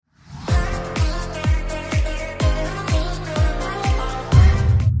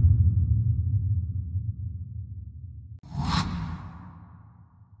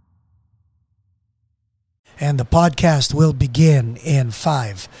And the podcast will begin in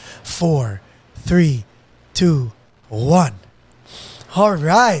 5, 4, 3, 2, 1. All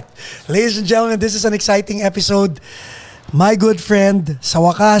right. Ladies and gentlemen, this is an exciting episode. My good friend, sa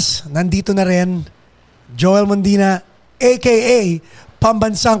wakas, nandito na rin, Joel Mondina, a.k.a.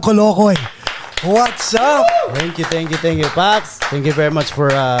 Pambansang Kolokoy. What's up? Thank you, Pax. Thank you very much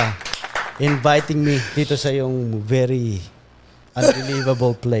for inviting me dito sa yung very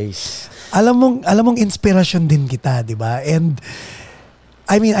unbelievable place. Alam mong inspirasyon din kita, di ba? And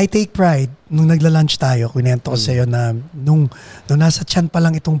I mean, I take pride nung nagla-lunch tayo, kwento ko sa'yo na nung nasa tiyan pa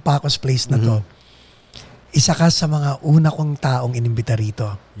lang itong Paco's Place na to, isa ka sa mga una kong taong inimbita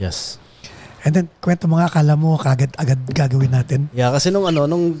rito. Yes. And then, kwento mo nga, akala mo agad gagawin natin? Yeah, kasi nung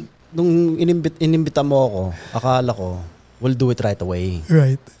inimbita mo ako, akala ko, we'll do it right away.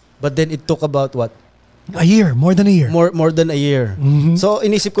 Right. But then it took about what? A year, more than a year. More than a year. Mm-hmm. So,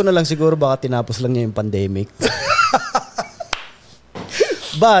 inisip ko na lang siguro baka tinapos lang niya yung pandemic.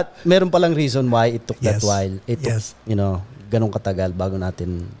 But, meron palang reason why it took that while. It took, ganong katagal bago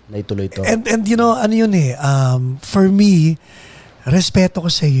natin naituloy ito. And you know, ano yun for me, respeto ko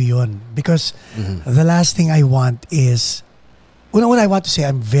sa iyo yun. Because the last thing I want is, una I want to say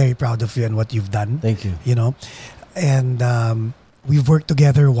I'm very proud of you and what you've done. Thank you. You know? And we've worked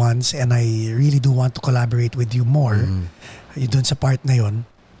together once and I really do want to collaborate with you more. Doon sa part na yun,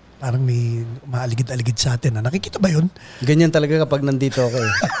 parang may maaligid-aligid sa atin. Nakikita ba yun? Ganyan talaga kapag nandito ako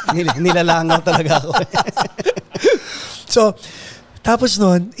eh. Nilalangaw talaga ako. So, tapos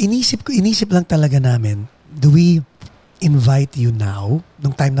nun, inisip lang talaga namin, do we invite you now,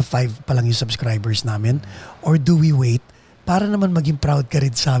 nung time na 5 pa lang yung subscribers namin, or do we wait para naman maging proud ka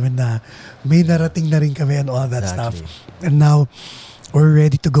rin sa amin na may narating na rin kami and all that stuff. And now, we're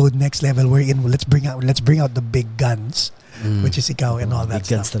ready to go next level. We're in, let's bring out the big guns, which is ikaw and all that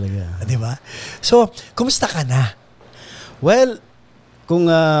big stuff. Big guns talaga. Diba? So, kumusta ka na? Well, kung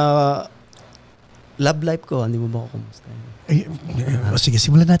love life ko, hindi mo ba ako kumusta? Sige,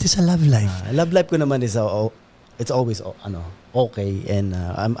 simulan natin sa love life. Love life ko naman is it's always okay, and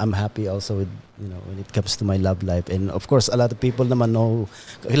I'm happy also with when it comes to my love life. And of course, a lot of people naman know,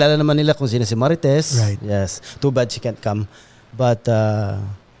 kilala naman nila kung sino si Marites. Right. Yes. Too bad she can't come. But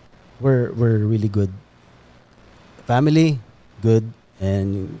we're really good. Family, good.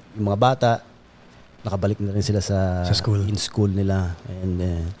 And yung mga bata, nakabalik na rin sila sa school. In school nila.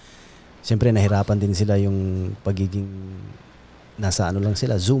 And siyempre nahirapan din sila yung pagiging nasa lang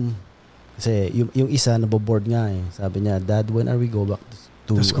sila, Zoom. Kasi yung isa naboboard nga eh. Sabi niya, Dad, when are we go back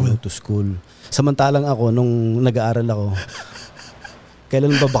to school? Samantalang ako, nung nag-aaral ako,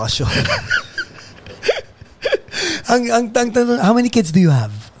 kailan ba bakasyon? How many kids do you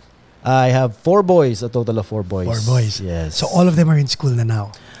have? I have 4 boys, a total of 4 boys. 4 boys. Yes. So all of them are in school na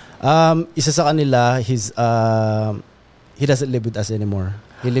now? Isa sa kanila, he doesn't live with us anymore.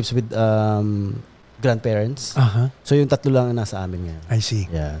 He lives with grandparents. So yung 3 lang nasa amin ngayon. I see.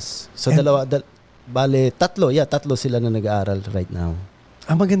 Yes. So tatlo sila na nag-aaral right now.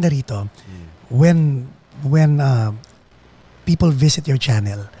 Ang maganda rito, when people visit your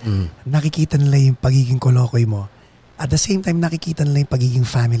channel, nakikita nila yung pagiging kolokoy mo. At the same time, nakikita nila yung pagiging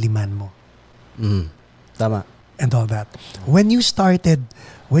family man mo. Tama. And all that. When you started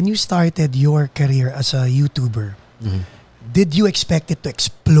your career as a YouTuber, did you expect it to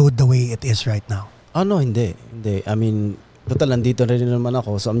explode the way it is right now? No, hindi. I mean, total, nandito rin naman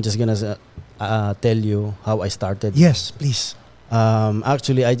ako. So I'm just gonna tell you how I started. Yes, please.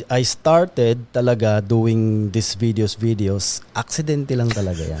 Actually, I started talaga doing these videos. Aksidente lang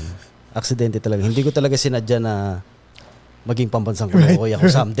talaga yan. Aksidente talaga. Hindi ko talaga sinadya na maging Pambansang Kolokoy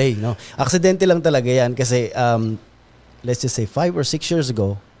ako someday. No? Aksidente lang talaga yan kasi let's just say 5 or 6 years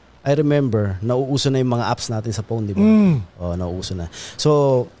ago, I remember, nauuso na yung mga apps natin sa phone, di ba? Nauuso na.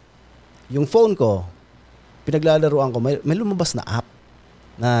 So, yung phone ko, pinaglalaroan ko, may lumabas na app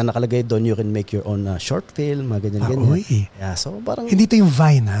na nakalagay doon, you can make your own short film, mga ganyan. Yeah, so parang hindi to yung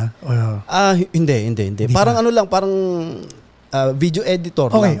Vine, ha? Hindi. Parang parang video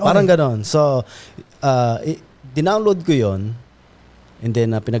editor lang. Parang ganon. So, dinownload ko yon, and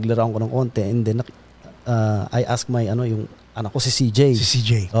then pinaglarawan ko ng konti, and then I asked my yung anak ko si CJ. Si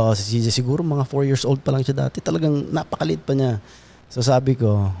CJ siguro mga 4 years old pa lang siya dati. Talagang napakaliit pa niya. So sabi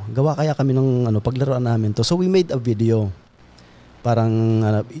ko, gawa kaya kami ng paglaruan namin to. So we made a video. Parang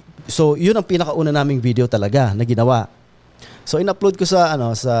so yun ang pinakauna naming video talaga na ginawa. So in-upload ko sa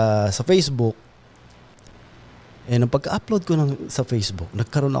sa Facebook. And nung pagka-upload ko sa Facebook,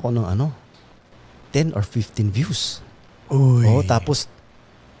 nagkaroon ako ng 10 or 15 views. Uy. Tapos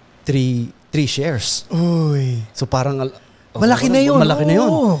 3 shares. Uy. So parang Malaki na yun. Malaki na yun.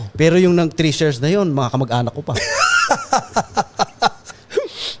 Pero yung ng 3 shares na yun, mga kamag-anak ko pa.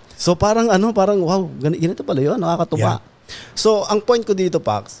 So parang wow, ganito pala yun, nakakatuwa. Yeah. So ang point ko dito,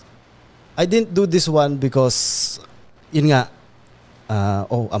 Pax, I didn't do this one because, yun nga,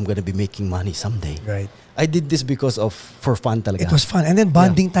 I'm gonna be making money someday. Right. I did this because of for fun talaga. It was fun. And then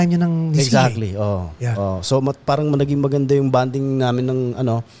bonding time yun ng Exactly. So parang naging maganda yung bonding namin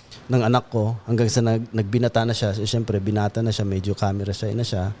ng anak ko hanggang sa nagbinata na siya. So, siyempre binata na siya, medyo camera shy na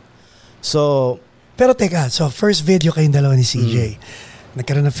siya. So pero teka, so first video kayong dalawa ni CJ.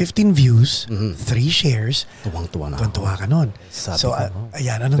 Nagkaroon ng 15 views, 3 shares. Tuwang-tuwa na. Tuwang-tuwa ka nun. So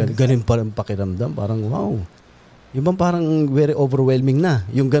ayan, ganun pa rin pakiramdam. Parang wow. Yung bang parang very overwhelming na.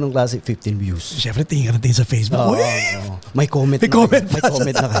 Yung ganong klase, 15 views. Siyempre, tingin ka natin sa Facebook. May comment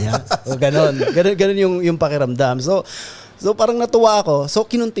na kaya. Ganon yung pakiramdam. So parang natuwa ako. So,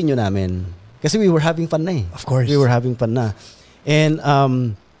 kinontinue namin. Kasi we were having fun na eh. Of course. We were having fun na. And,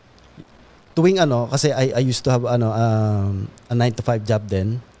 tuwing kasi I used to have a 9-to-5 job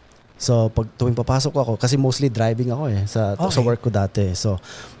then. So, tuwing papasok ako, kasi mostly driving ako sa work ko dati. So,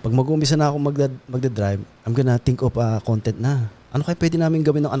 pag mag-umpisa na ako magde-drive, I'm gonna think of content na. Ano kaya pwede namin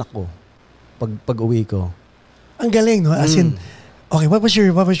gawin ng anak ko pag uwi ko? Ang galing, no? As in, okay, what was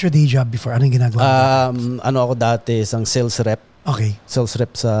your day job before? Anong ginagawa mo? Ako dati, isang sales rep. Okay. Sales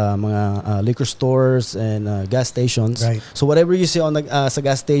rep sa mga liquor stores and gas stations. Right. So whatever you see on sa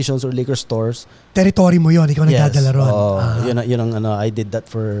gas stations or liquor stores, territory mo yon, ikaw nagdadala ron. Yun ang I did that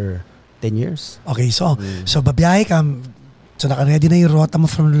for 10 years. Okay, so babiyahe ka, so naka-ready na yung rota mo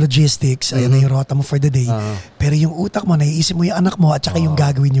from logistics, ayan na yung rota mo for the day. Pero yung utak mo, naiisip mo yung anak mo at saka yung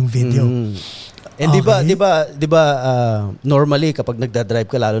gagawin yung video. And di ba normally kapag nagda-drive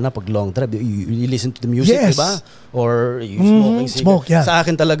ka, lalo na pag long drive, you listen to the music, di ba? Or you smoke. Yeah. Sa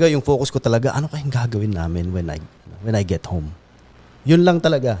akin talaga yung focus ko talaga, ano kayang gagawin namin when I get home. Yun lang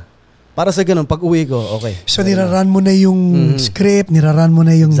talaga. Para sa ganun, pag uwi ko, okay. So niraran mo na yung script, niraran mo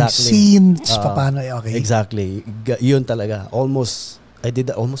na yung scenes, paano, okay. Exactly. Yun talaga. I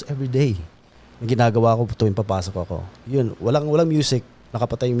did that almost every day. Yung ginagawa ko tuwing papasok ako. Yun, walang music.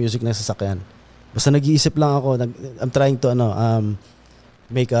 Nakapatay yung music na sasakyan. Basta nag-iisip lang ako. I'm trying to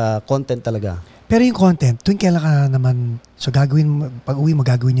make content talaga. Pero yung content, tuwing kailan ka naman, so pag uwi mo,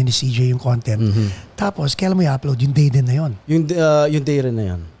 gagawin niya ni CJ yung content. Tapos, kailan mo i-upload? Yung day din na yun? Yung day rin na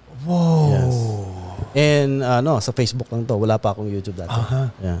yun. Wow. Yes. And sa Facebook lang to. Wala pa akong YouTube dati.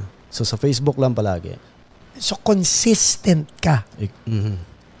 Yeah. So sa Facebook lang palagi. So consistent ka.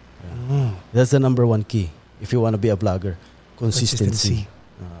 That's the number one key if you want to be a vlogger. Consistency.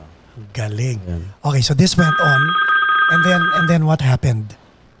 Galing. Yan. Okay, so this went on and then what happened?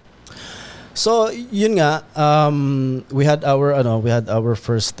 So yun nga, we had our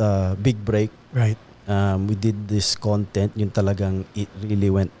first big break. Right. We did this content, yung talagang it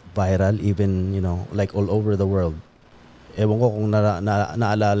really went viral, even, like all over the world. Ewan ko kung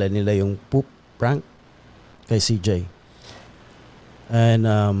naalala nila yung poop prank kay CJ. And,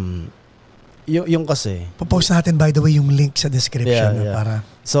 yung kasi... Popost natin, by the way, yung link sa description. Yeah. Para...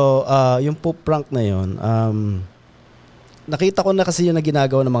 So, yung poop prank na yun, nakita ko na kasi yung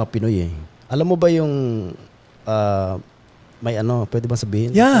ginagawa ng mga Pinoy eh. Alam mo ba yung... may pwede bang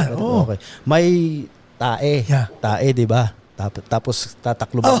sabihin? Yeah, Okay. May tae. Yeah. Tae, di ba? Tapos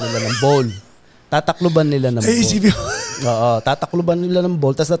tatakluban nila ng bowl. Tatakluban nila ng bowl. Oo, tatakluban nila ng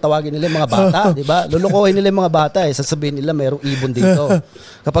bowl, tapos tatawagin nila yung mga bata, di ba? Lulukohin nila yung mga bata eh. Sasabihin nila mayroong ibon dito.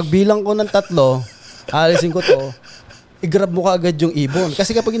 Kapag bilang ko ng 3, alisin ko to, i-grab mo kaagad yung ibon.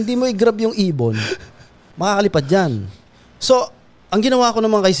 Kasi kapag hindi mo i-grab yung ibon, makakalipad yan. So, ang ginawa ko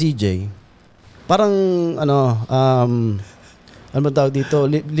naman kay CJ, parang ano ba tawag dito?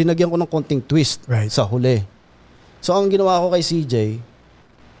 Linagyan ko ng konting twist sa huli. So, ang ginawa ko kay CJ,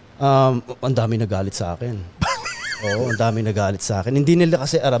 ang dami nagalit sa akin. Oo, ang dami nagalit sa akin. Hindi nila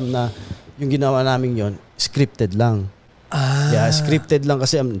kasi aram na yung ginawa namin yon scripted lang. Yeah, scripted lang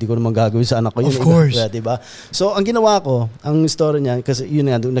kasi hindi ko naman gagawin sa anak ko yun. Of course. Diba? So, ang ginawa ko, ang story niya, kasi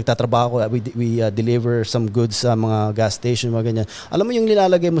yun nga, nagtatrabaho ko, we deliver some goods sa mga gas station, mga ganyan. Alam mo yung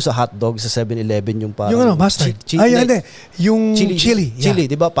nilalagay mo sa hotdog sa 7-Eleven, yung parang... Yung mustard? Hindi. Yung chili. Chili,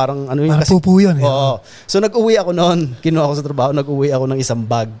 di ba? Parang ano yun. Parang pupu yun. Oo. So, nag-uwi ako noon. Kinuha ko sa trabaho, nag-uwi ako ng isang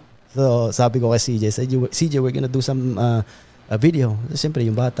bag. So, sabi ko kay CJ, we're gonna do some video. Siyempre,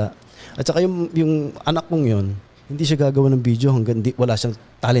 yung bata. At saka yung anak kong yun, hindi siya gagawa ng video hanggang wala siyang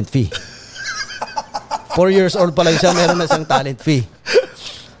talent fee. 4 years old pa lang siya, meron na siyang talent fee.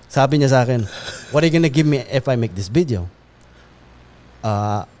 Sabi niya sa akin, what are you gonna give me if I make this video?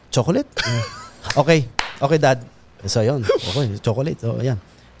 Chocolate? Okay, dad. So, yun. Okay, chocolate. So, ayan.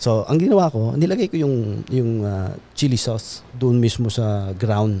 So, ang ginawa ko, nilagay ko yung chili sauce doon mismo sa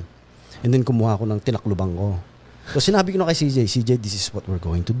ground. And then kumuha ko ng tinaklubang ko. So, sinabi ko na kay CJ, this is what we're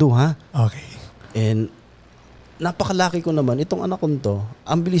going to do, ha? Okay. And napakalaki ko naman, itong anak ko to,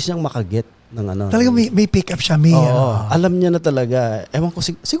 ang bilis niyang makaget ng ano. Talagang may pick up siya, alam niya na talaga. Ewan ko,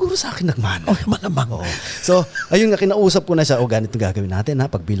 siguro sa akin nagmana. Okay, malamang. So, ayun nga, kinausap ko na siya, ganito gagawin natin, ha?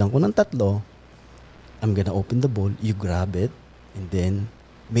 Pagbilang ko ng 3, I'm gonna open the bowl, you grab it, and then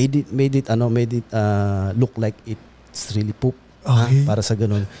made it look like it's really poop. Okay. Para sa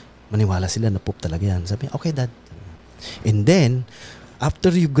ganun, maniwala sila na poop talaga yan. Sabi niya, okay, Dad. And then, after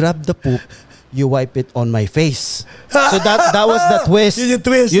you grab the poop, you wipe it on my face. So that was the twist.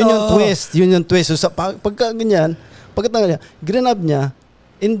 Yun yung twist. Yun yung twist. So pagka ganyan, pagkatanga niya, grinab niya,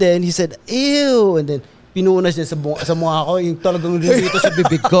 and then he said, ew! And then, pinunas niya sa mukha ko, yung talagang dito sa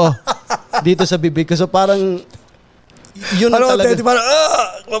bibig ko. Dito sa bibig ko. So parang, yun talaga. Parang,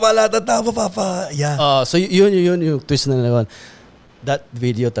 mamalatan tama, Papa. Yeah. So yun yung twist na naman. That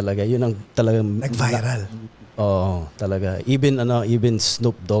video talaga, yun ang talagang nag-viral. Talaga. Even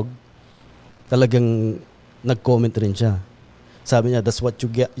Snoop Dogg, talagang nag-comment rin siya. Sabi niya, that's what you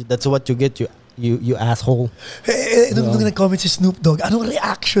get, you asshole. Nung nag-comment si Snoop Dogg, anong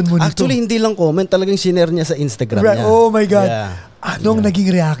reaction mo nito? Actually, hindi lang comment, talagang share niya sa Instagram niya. Oh my God. Yeah. Anong naging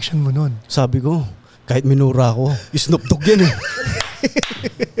reaction mo nun? Sabi ko, kahit minura ko, Snoop Dogg yan eh.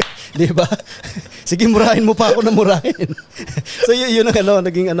 Di ba? Sige, murahin mo pa ako na murahin. So yun ang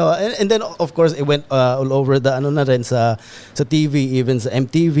naging and then of course it went all over the na rin sa TV, even sa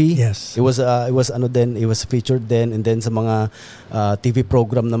MTV. Yes. It was featured then, and then sa mga TV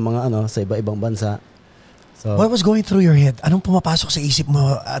program ng mga sa iba-ibang bansa. So what was going through your head? Anong pumapasok sa isip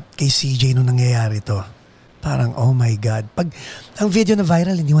mo at kay CJ nung nangyayari to? Parang, oh my God. Pag ang video na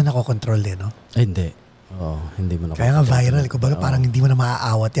viral, hindi mo nakokontrol no? Ay, hindi. Hindi mo na. Kaya nga viral. Kumbaga parang hindi mo na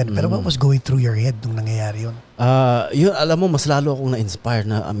maaawat yan. Pero what was going through your head nung nangyayari yun? Yun, alam mo, mas lalo akong na-inspire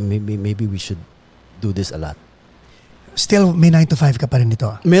na maybe we should do this a lot. Still, may 9 to 5 ka pa rin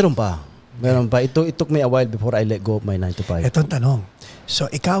nito? Meron pa. It took me a while before I let go of my 9 to 5. Ito ang tanong. So,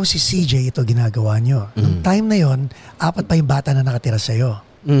 ikaw si CJ, ito ginagawa nyo. Nung time na yon, 4 pa yung bata na nakatira sa'yo.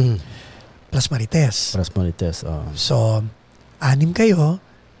 Plus Marites. So, 6 kayo,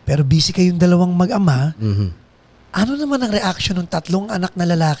 pero busy kayong dalawang mag-ama. Ano naman ang reaction ng 3 anak na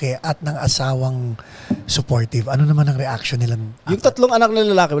lalaki at ng asawang supportive? Ano naman ang reaction nila? Yung 3 anak na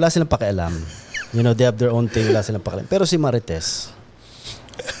lalaki, wala silang pakialam. They have their own thing, wala silang pakialam. Pero si Marites,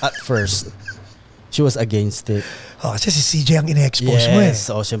 at first, she was against it. Kasi si CJ ang ine-expose mo eh. Yes.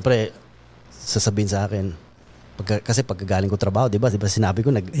 Siyempre, sasabihin sa akin, kasi pagkagaling ko trabaho, di ba sinabi ko,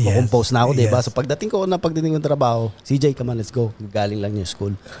 nag-compose na ako, di ba? So pagdating ko trabaho, CJ, come on, let's go. Galing lang niyo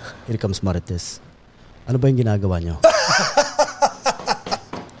school. Here comes Marites. Ano ba yung ginagawa niyo?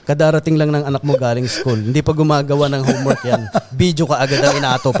 Kadarating lang ng anak mo galing school. Hindi pa gumagawa ng homework yan. Video ka agad ang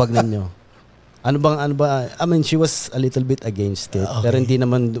inaatupag ninyo. Ano ba? I mean, she was a little bit against it. Okay. Pero hindi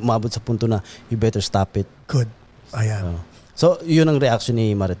naman umabot sa punto na you better stop it. Good. Ayan. So, yun ang reaction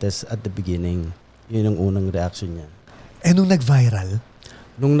ni Marites at the beginning. Yun ang unang reaction niya. Nung nag-viral?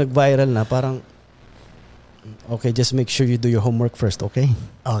 Nung nag-viral na, parang, okay, just make sure you do your homework first, okay?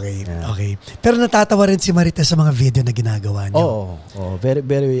 Okay, okay. Pero natatawa rin si Marites sa mga video na ginagawa niyo? Oo. Very,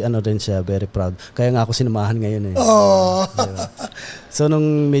 very, rin siya, very proud. Kaya nga ako sinamahan ngayon eh. Diba? So,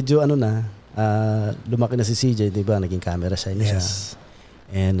 nung medyo, lumaki na si CJ, di ba? Naging camera shy na siya.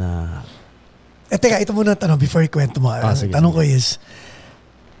 And, teka, ito muna tanong before ikwento mo. Tanong ko is,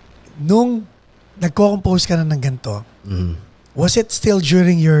 nung nagko-compose ka na ng ganito, was it still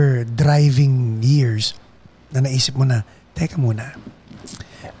during your driving years na naisip mo na, teka muna,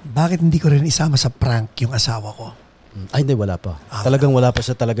 bakit hindi ko rin isama sa prank yung asawa ko? Ay, hindi, wala pa. Talagang wala pa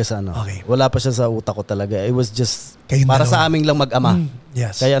siya talaga sa Okay. Wala pa siya sa utak ko talaga. It was just kayong para dalawa. sa aming lang mag-ama.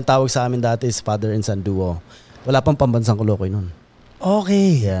 Yes. Kaya ang tawag sa amin dati is father and son duo. Wala pang Pambansang Kolokoy nun.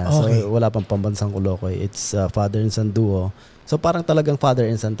 Okay. Yeah, okay. So wala pang Pambansang Kolokoy. It's father and son duo. So parang talagang father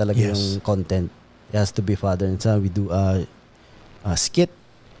and son talaga yung content. It has to be father and son. We do skit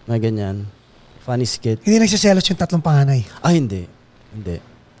na ganyan. Funny skit. Hindi nagsiselos yung 3 panganay?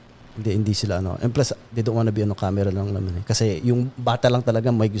 Hindi sila And plus, they don't wanna be camera lang naman eh. Kasi yung bata lang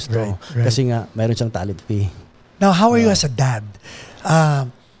talaga may gusto. Right. Kasi nga, mayroon siyang talent fee. Now, how are you as a dad?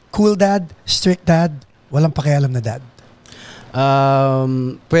 Cool dad? Strict dad? Walang pakialam na dad?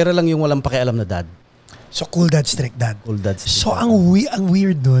 Pwera lang yung walang pakialam na dad. So, cool dad, strict dad. Cool dad, strict so, dad. ang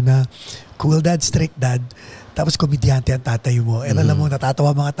weird no na cool dad, strict dad, tapos komedyante ang tatay mo. And alam mo,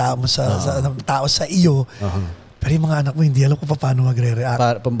 natatawa mga tao sa iyo. Pero yung mga anak mo, hindi alam kung paano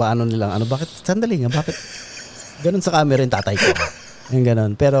magre-react. Paano nilang, bakit? Sandali nga, bakit? Ganun sa camera yung tatay ko. Yung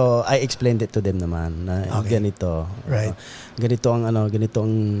ganon. Pero I explained it to them naman na ganito. Right. Ganito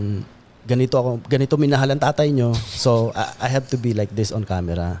minahal ang tatay nyo. So I have to be like this on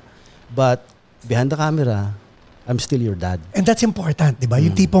camera. But behind the camera, I'm still your dad. And that's important, di ba?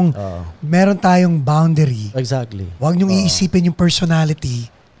 Yung tipong meron tayong boundary. Exactly. Huwag niyong iisipin yung personality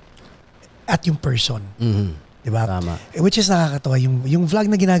at yung person. Di ba? Tama. Which is nakakatawa. Yung vlog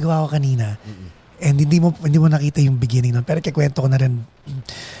na ginagawa ko kanina, and hindi mo nakita yung beginning nun. Pero kikwento ko na rin.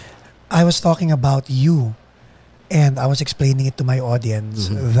 I was talking about you, and I was explaining it to my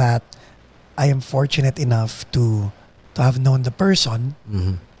audience that I am fortunate enough to have known the person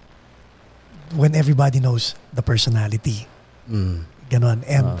when everybody knows the personality. Ganon.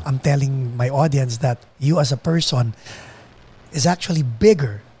 And I'm telling my audience that you as a person is actually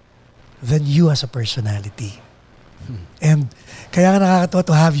bigger than you as a personality. And kaya nga nakakatawa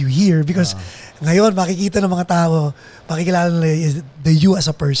to have you here because ngayon makikita ng mga tao, makikilala nila is the you as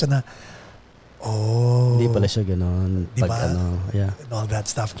a person na hindi pala siya ganon. Diba? Yeah. And all that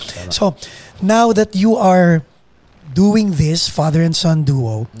stuff. So, now that you are doing this father and son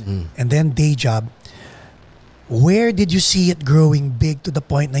duo and then day job, where did you see it growing big to the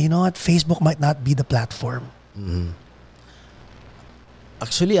point na, you know what, Facebook might not be the platform?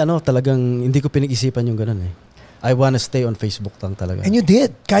 Actually, talagang hindi ko pinag-isipan yung ganon eh. I wanna stay on Facebook lang talaga. And you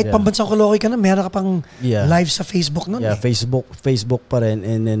did. Kahit Pambansang Kolokoy ka na, meron ka pang live sa Facebook nun Facebook pa rin.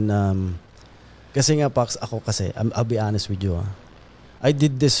 And then, kasi nga, Pax, ako kasi, I'll be honest with you. I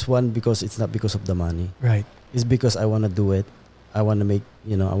did this one because it's not because of the money. Right. It's because I wanna do it. I wanna make,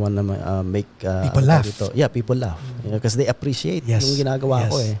 I wanna make people laugh. Yeah, people laugh. Because they appreciate yung ginagawa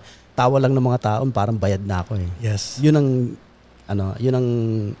ko eh. Tawa lang ng mga taon, parang bayad na ako eh. Yes. Yun ang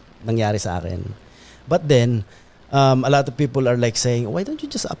nangyari sa akin. But then, a lot of people are like saying, why don't you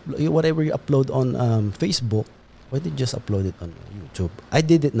just upload whatever you upload on Facebook? Why don't you just upload it on YouTube? I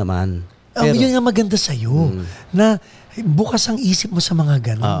did it naman. Pero, yun nga maganda sa'yo. Na bukas ang isip mo sa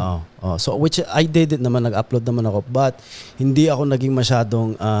mga ganun. So which I did it naman, nag-upload naman ako. But hindi ako naging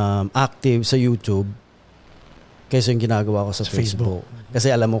masyadong active sa YouTube kaysa yung ginagawa ko sa Facebook.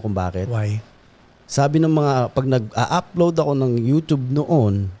 Kasi alam mo kung bakit. Why? Sabi ng mga, pag nag-upload ako ng YouTube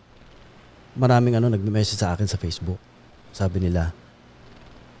noon, maraming nagme-message sa akin sa Facebook. Sabi nila,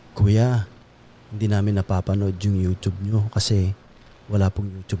 Kuya, hindi namin napapanood yung YouTube nyo kasi wala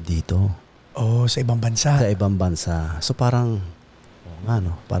pong YouTube dito. Sa ibang bansa. Sa ibang bansa. So parang,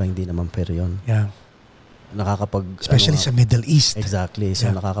 parang hindi naman fair yun. Yeah. Especially sa Middle East. Exactly.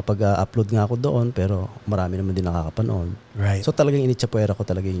 So nakakapag-upload nga ako doon pero marami naman din nakakapanood. Right. So talagang initsapwera ko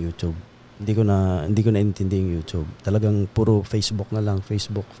talaga yung YouTube. Hindi ko na intindi yung YouTube. Talagang puro Facebook na lang.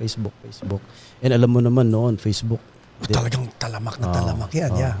 Facebook. And alam mo naman noon, Facebook. Talagang talamak na talamak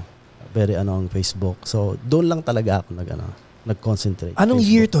yan. Yeah. Very ang Facebook. So doon lang talaga ako nag-concentrate. Anong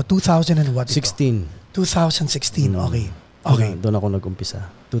Facebook. year to? 2000 and what ito? 16. 2016. Okay. Doon ako nag-umpisa.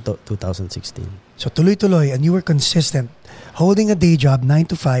 2016. So tuloy-tuloy and you were consistent. Holding a day job,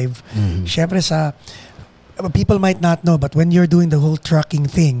 9 to 5. Syempre people might not know but when you're doing the whole trucking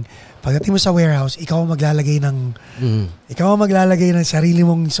thing, pagdating mo sa warehouse, ikaw ang maglalagay ng sarili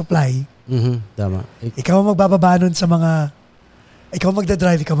mong supply. Tama. Ikaw ang magbababa nun sa mga ikaw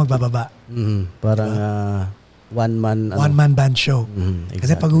magdadrive, ikaw magbababa. Parang one man band show. Exactly.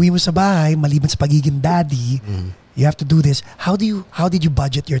 Kasi pag uwi mo sa bahay, maliban sa pagiging daddy, you have to do this. How did you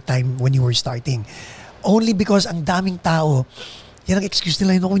budget your time when you were starting? Only because ang daming tao, yan ang excuse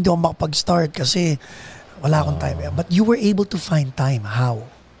nila, hindi ako makapag-start kasi wala akong time. But you were able to find time. How?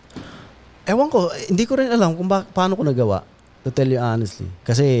 Ewan ko, hindi ko rin alam kung paano ko nagawa. To tell you honestly.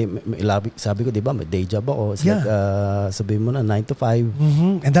 Kasi sabi ko, di ba, may day job ako. It's like, sabihin mo na, 9 to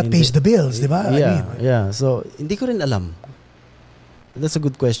 5. And that pays the bills, di ba? Yeah. So, hindi ko rin alam. That's a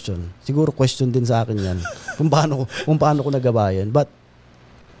good question. Siguro question din sa akin yan. kung paano ko nagawa yan. But,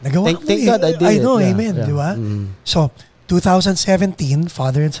 nagawa thank God I did it. I know, amen, di ba? So, 2017,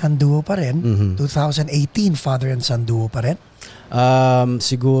 father and son duo pa rin. 2018, father and son duo pa rin.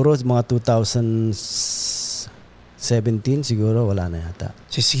 Siguro, mga 2017 siguro wala na yata.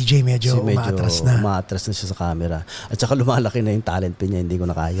 Si CJ medyo umaatras na. Umaatras na siya sa camera. At saka lumalaki na yung talent pin niya, hindi ko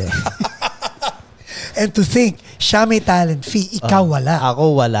na kaya. And to think, siya may talent fee, ikaw wala.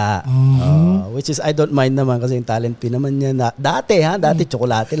 Ako wala. Which is I don't mind naman kasi yung talent fee naman niya dati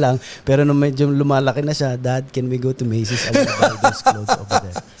tsokolate lang. Pero nung medyo lumalaki na siya, Dad, can we go to Macy's? I want to buy those clothes over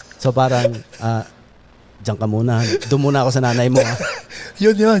there. So parang diyan ka muna. Doon muna ako sa nanay mo.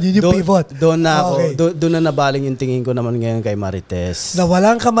 Yun yung pivot. Doon na ako, doon na nabaling yung tingin ko naman ngayon kay Marites. Na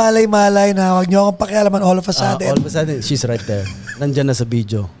walang kamalay-malay na wag niyo akong pakialaman all of a sudden. All of a sudden, she's right there. Nandiyan na sa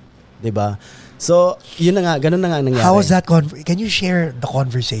video. 'Di ba? So, yun na nga, ganun na nga ang nangyari. How was that can you share the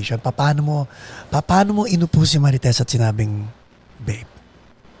conversation? Paano mo inupo si Marites at sinabing, babe,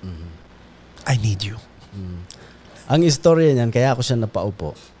 I need you. Ang istorya niyan, kaya ako siya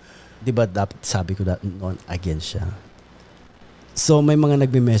napaupo. Di ba dapat sabi ko noon, against siya. So may mga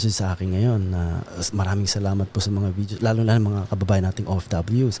nagme-message sa akin ngayon na maraming salamat po sa mga videos, lalo na mga kababayan nating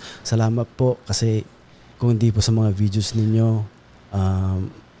OFWs. Salamat po kasi kung hindi po sa mga videos ninyo,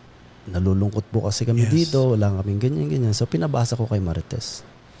 nalulungkot po kasi kami dito, wala kaming ganyan. So pinabasa ko kay Marites.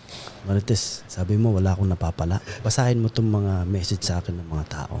 Marites, sabi mo wala akong napapala. Basahin mo itong mga message sa akin ng mga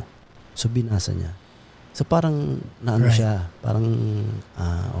tao. So binasa niya. So parang naano siya, parang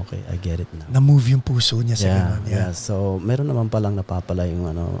okay, I get it now. Na-move yung puso niya sa ganun. Yeah. So meron naman palang napapala yung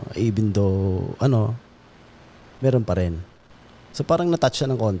even though meron pa rin. So parang na-touch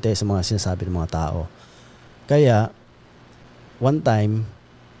siya ng konti sa mga sinasabi ng mga tao. Kaya one time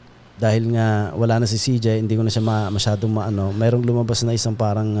dahil nga wala na si CJ, hindi ko na siya masyadong mayroong lumabas na isang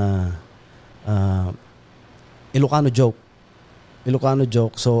parang Ilocano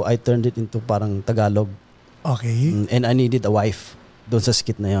joke. So I turned it into parang Tagalog. Okay. And I needed a wife doon sa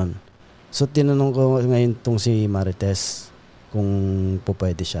skit na yon. So tinanong ko ngayon tong si Marites kung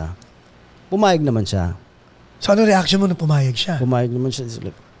pwede siya. Pumayag naman siya. So ano reaction mo nung pumayag siya? Pumayag naman siya.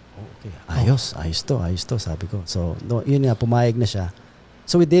 Like, okay, ayos to, sabi ko. So yun nga, pumayag na siya.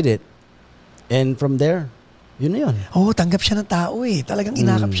 So we did it. And from there, yun na yun. Tanggap siya ng tao eh. Talagang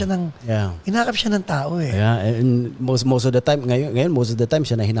inakap siya ng tao eh. Yeah, and most of the time, ngayon most of the time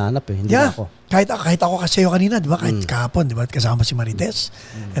siya na hinahanap eh. Hindi na ako. Kahit ako kasi kanina, di ba? Kahit kahapon, di ba? Kasama si Marites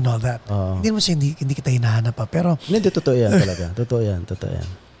and all that. Hindi kita hinahanap pa. Pero, hindi, totoo yan talaga. Totoo yan.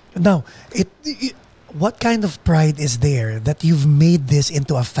 Now, what kind of pride is there that you've made this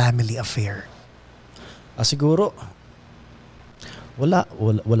into a family affair? Siguro, wala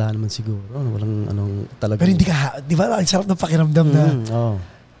naman siguro. Walang talaga. Pero hindi ka, di ba? Ang sarap ng pakiramdam na.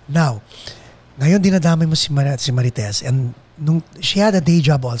 Now, ngayon dinadamay mo si Marites and she had a day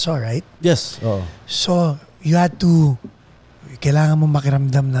job also, right? Yes. So, you had to, kailangan mo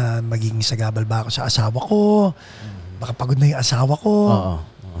makiramdam na maging sagabal ba ako sa asawa ko? Baka pagod na yung asawa ko?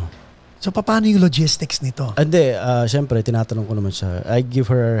 So, paano yung logistics nito? Hindi, syempre, tinatanong ko naman siya. I give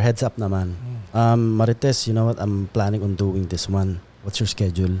her heads up naman. Marites, you know what? I'm planning on doing this one. What's your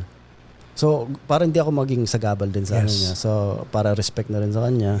schedule? So, para hindi ako maging sagabal din sa niya. So, para respect na rin sa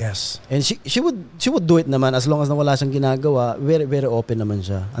kanya. Yes. And she would do it naman as long as na wala siyang ginagawa. Very, very open naman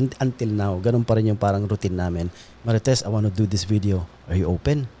siya. Until now, ganun pa rin yung parang routine namin. Marites, I want to do this video. Are you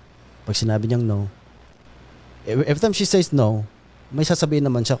open? Pag sinabi niyang no, every time she says no, may sasabihin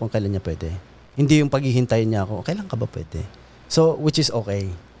naman siya kung kailan niya pwede. Hindi yung paghihintayin niya ako, kailan ka ba pwede? So, which is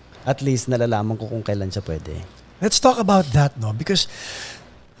okay. At least nalalaman ko kung kailan siya pwede. Let's talk about that, no? Because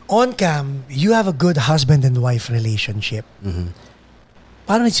on cam, you have a good husband and wife relationship.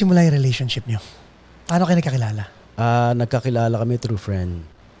 Paano nagsimula yung relationship niyo? Paano kayo nagkakilala? Nagkakilala kami through friend.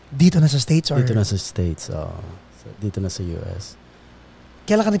 Dito na sa States? Dito na sa States. Dito na sa US.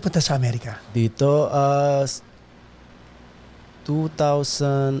 Kailan ka nagpunta sa Amerika? Dito,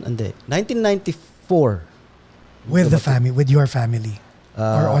 1994. With the family, with your family?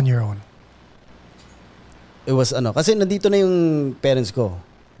 Or on your own? It was kasi nandito na yung parents ko.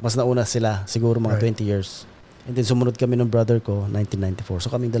 Mas nauna sila, siguro mga 20 years. And then sumunod kami ng brother ko, 1994.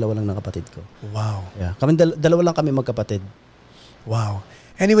 So kaming dalawa lang ng kapatid ko. Wow. Yeah, kaming dalawa lang kami magkapatid. Wow.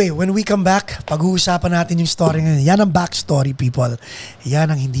 Anyway, when we come back, pag-uusapan natin yung story ngayon. Yan ang backstory, people.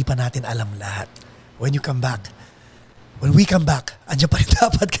 Yan ang hindi pa natin alam lahat. When we come back, andyan pa rin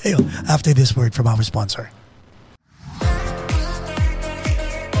dapat kayo after this word from our sponsor.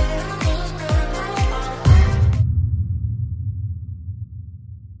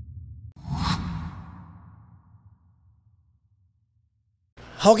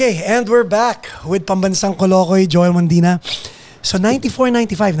 Okay, and we're back with Pambansang Kolokoy, Joel Mondina. So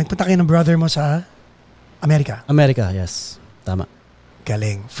 94-95, nagpunta kayo ng brother mo sa Amerika? Amerika, yes. Tama.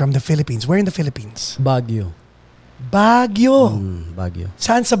 Galing. From the Philippines. Where in the Philippines? Baguio. Baguio? Baguio.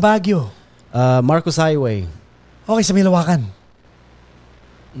 Saan sa Baguio? Marcos Highway. Okay, sa may Lawakan.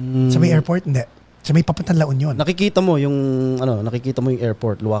 Sa may airport? Hindi. Sa may papuntang La Union. Nakikita mo yung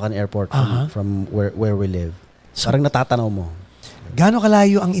airport, Lawakan Airport from where we live. So, parang natatanaw mo. Gaano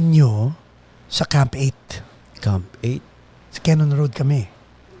kalayo ang inyo sa Camp 8? Camp 8? Sa Cannon Road kami.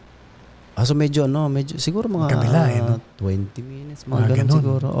 So medyo siguro mga kabila, 20 minutes, mga ganun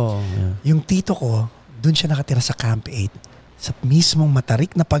siguro. Yeah. Yung tito ko, dun siya nakatira sa Camp 8. Sa mismong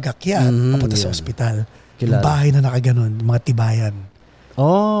matarik na pag-akyat, papunta sa ospital. Yung bahay na nakaganon, mga tibayan.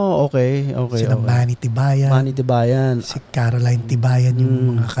 Oh, okay. Sila Manny Tibayan. Si Caroline Tibayan,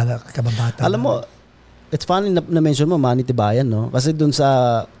 yung mga kababata. Alam mo, it's funny na mention mo Manny Tibayan, no? Kasi dun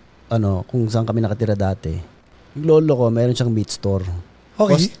sa kung saan kami nakatira dati, yung lolo ko, mayroon siyang meat store.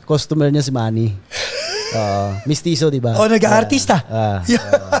 Okay. Customer niya si Manny. Mistiso, di ba? Nag-aartista.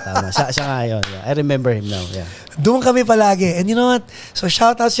 Tama. Siya nga yun. Yeah. I remember him now. Yeah. Doon kami palagi. And you know what? So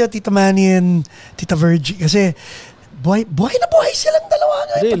shout out siya, Tita Manny and Tita Virgie. Kasi buhay na buhay silang dalawa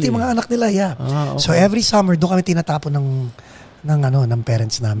nga. Really? Pati mga anak nila. Yeah. Okay. So every summer, doon kami tinatapon ng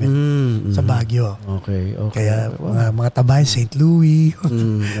parents namin sa Baguio. Okay. Kaya mga tabay, St. Louis,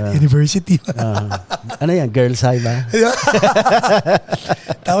 University. Ano yan? Girls high ba?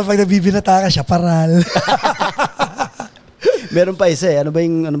 Tapos pag nabibinata ka siya, paral. Meron pa isa eh. Ano ba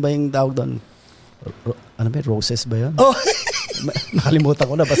yung tawag doon? Ano ba? Roses ba yun? Oh. Nakalimutan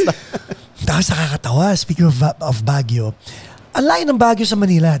ko na basta. Tapos nakakatawa. Speaking of Baguio, ang layo ng Baguio sa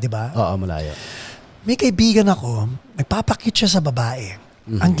Manila, di ba? Oo, malayo. May kaibigan ako, nagpapakit siya sa babae.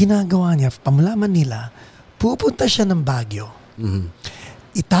 Ang ginagawa niya, pamalaman nila, pupunta siya ng Baguio.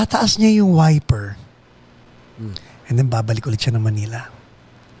 Itataas niya yung wiper. And then babalik ulit siya ng Manila.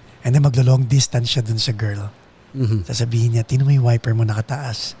 And then maglo-long distance siya dun sa girl. Sasabihin niya, tino mo yung wiper mo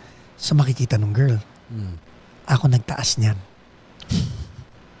nakataas sa makikita ng girl. Ako nagtaas niyan.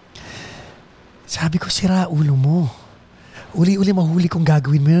 Sabi ko, sira ulo mo. Uli-uli mahuli kong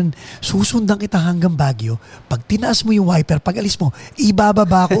gagawin mo yun. Susundan kita hanggang Baguio. Pag tinaas mo yung wiper, pag alis mo,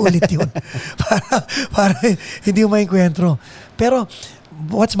 ibababa ko ulit yun. para hindi mo mainkwentro. Pero,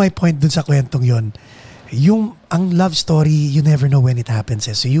 what's my point dun sa kwentong yun? Ang love story, you never know when it happens.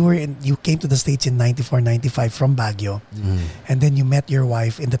 So you came to the States in 94, 95 from Baguio. And then you met your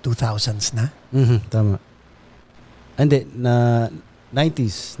wife in the 2000s na? Tama. Hindi,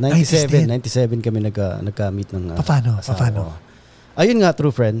 90s. 97 kami nagka-meet ng Paano? Ayun nga,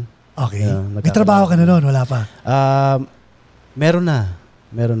 true friend. Okay. May trabaho ka na noon? Wala pa? Meron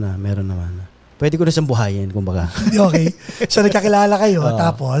naman. Pwede ko na siyang buhayin, kumbaga. Okay. So nagkakilala kayo,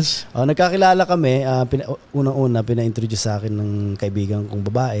 tapos? Nagkakilala kami. Unang-una, pina-introduce sa akin ng kaibigan kong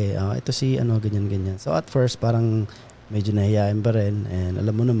babae. Ito si ganyan-ganyan. So at first, parang medyo nahiyain pa rin. And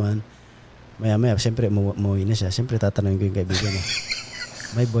alam mo naman, maya-maya, siyempre, umuwi na siya. Siyempre, tatanungin ko yung kaibigan mo.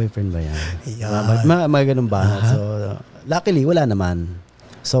 May boyfriend ba yan? Mga ganun ba? So, luckily, wala naman.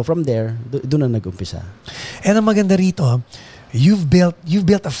 So, from there, doon na nag-umpisa. And ang maganda rito, you've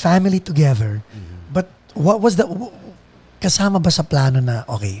built a family together. But what was kasama ba sa plano na,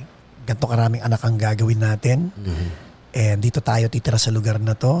 okay, ganito karaming anak ang gagawin natin, and dito tayo titira sa lugar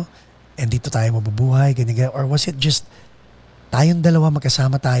na to, and dito tayo mabubuhay, ganyan. Or was it just, tayong dalawa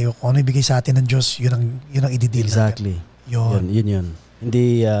magkasama tayo, kung ano ibigay sa atin ng Diyos, yun ang ididil natin. Exactly. Yun.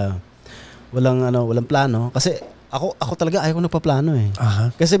 Hindi, walang plano. Kasi, ako talaga ayaw ko nagpaplano eh.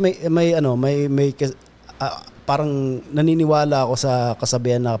 Kasi parang naniniwala ako sa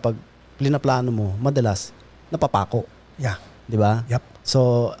kasabihan na kapag plinaplano mo, madalas napapako. Yeah. 'Di ba? Yep.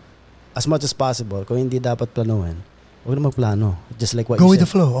 So as much as possible, kung hindi dapat planuhin, huwag na magplano. Just like what Go you with said.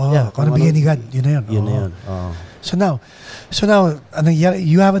 the flow. Kung ano bigyan ni God, yun na yun. Yun na yun. So now,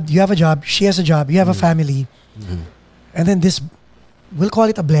 you have a job, she has a job, you have a family, and then this, we'll call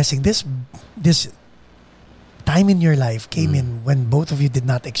it a blessing. This time in your life came in when both of you did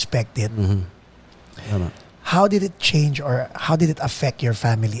not expect it. How did it change or how did it affect your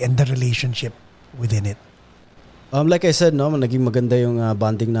family and the relationship within it? Like I said, naging maganda yung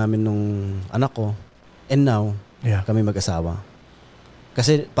bonding namin nung anak ko. And now, kami mag-asawa.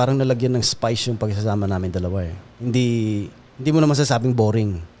 Kasi parang nalagyan ng spice yung pagsasama namin dalawa eh. Hindi mo naman sasabing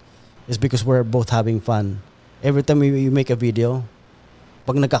boring. It's because we're both having fun. Every time we make a video,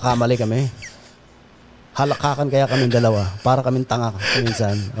 pag nagkakamali kami, halakakan kaya kami dalawa para kaming tanga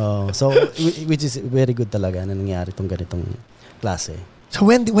minsan. So which is very good talaga na nangyari tong ganitong klase. So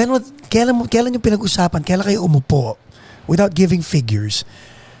kailan yung pinag-usapan? Kailan kayo umupo without giving figures?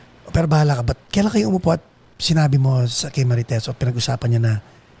 Pero bahala ka, but kailan kayo umupo at sinabi mo kay Marites o pinag-usapan niya na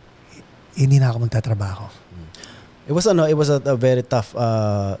hindi na ako magtatrabaho? It was a very tough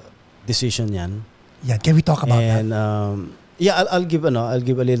decision yan. Yeah, can we talk about that? Yeah, I'll give a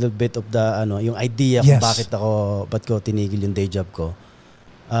little bit of the yung idea kung ba't ko tinigil yung day job ko.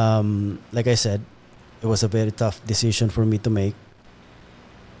 Like I said, it was a very tough decision for me to make.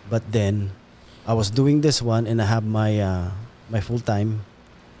 But then I was doing this one and I have my full time.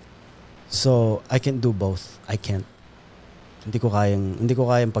 So I can't do both. I can't. Hindi ko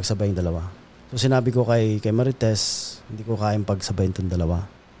kayang pagsabayin dalawa. So sinabi ko kay Marites, hindi ko kayang pagsabayin tong dalawa.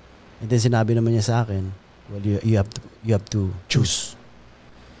 And then sinabi naman niya sa akin, well, you have to choose.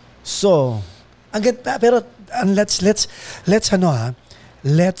 So, pero let's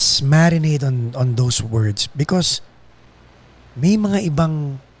let's marinate on those words because may mga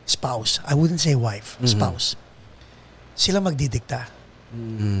ibang spouse, I wouldn't say wife, spouse, sila magdidikta.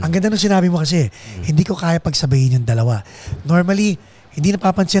 Ang ganda nung sinabi mo kasi, hindi ko kaya pagsabayin yung dalawa. Normally, hindi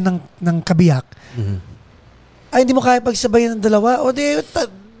napapansin ng kabiyak, ay hindi mo kaya pagsabayin ng dalawa, o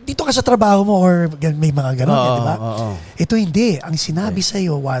dito ka sa trabaho mo or may mga gano'n, di ba? Ito hindi. Ang sinabi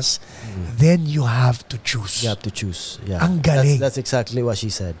sa'yo was, then you have to choose. You have to choose. Yeah. Ang galing. That's exactly what she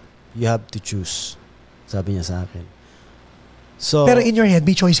said. You have to choose. Sabi niya sa akin. So, pero in your head,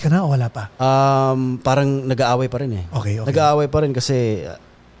 may choice ka na o wala pa? Parang nag-aaway pa rin eh. Okay. Nag-aaway pa rin kasi,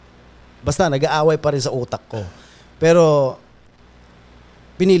 basta nag-aaway pa rin sa utak ko. Pero,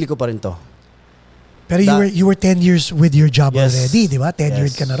 pinili ko pa rin to. Pero you were 10 years with your job already, di ba? 10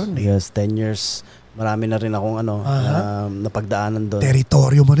 years ka na ron eh. Yes, 10 years. Marami na rin akong napagdaanan doon.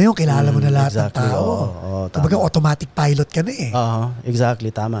 Teritoryo mo na yun, kilala mo na lahat ng tao. Kumbaga automatic pilot ka na eh.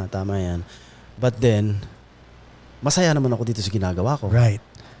 Exactly, tama yan. But then, masaya naman ako dito sa ginagawa ko. Right.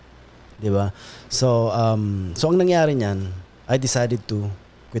 Di ba? So ang nangyari niyan, I decided to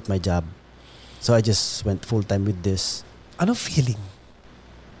quit my job. So I just went full-time with this. Ano feeling?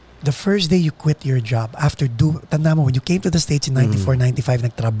 The first day you quit your job after tanda mo, when you came to the States in 94, 95,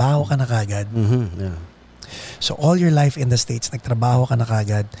 nagtrabaho ka na kagad. Yeah. So all your life in the States, nagtrabaho ka na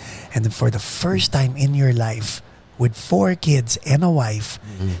kagad. And then for the first time in your life, with 4 kids and a wife,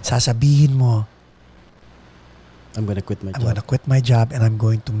 sasabihin mo, I'm gonna quit my job. I'm gonna quit my job and I'm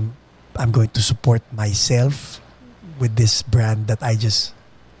going to support myself with this brand that I just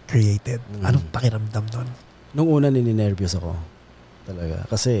created. Anong pakiramdam nun? Nung una ninenervyos ako. Talaga.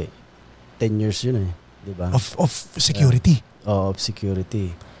 Kasi 10 years yun eh. Diba? Of security. Of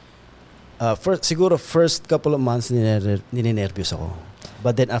security. Siguro first couple of months ninenervyos ako.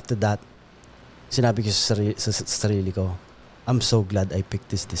 But then after that, sinabi ko sa sarili ko, I'm so glad I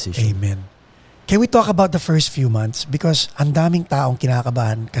picked this decision. Amen. Can we talk about the first few months? Because ang daming taong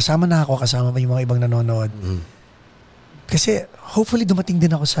kinakabahan. Kasama na ako, kasama pa yung mga ibang nanonood. Kasi hopefully dumating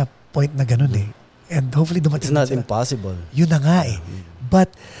din ako sa point na ganun eh. And hopefully dumating. It's not impossible. Yun na nga eh.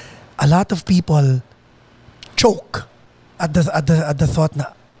 But a lot of people choke at the thought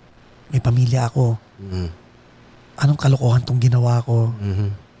na may pamilya ako. Anong kalokohan tong ginawa ko?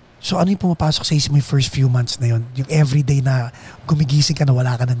 So ano yung pumapasok sa isip mo yung first few months na yun? Yung everyday na gumigising ka na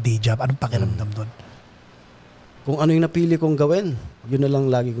wala ka ng day job. Anong pakiramdam nun? Kung ano yung napili kong gawin, yun na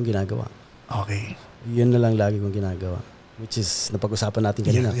lang lagi kong ginagawa. Okay. Yun na lang lagi kong ginagawa. Which is, napag-usapan natin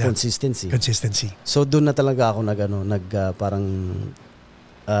kanina, consistency. So, doon na talaga ako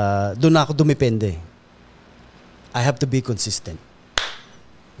doon na ako dumipende. I have to be consistent.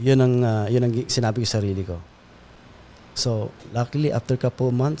 Yun ang sinabi ko sa sarili ko. So, luckily, after a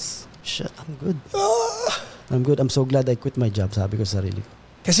couple months, I'm good. I'm good. I'm so glad I quit my job, sabi ko sa sarili ko.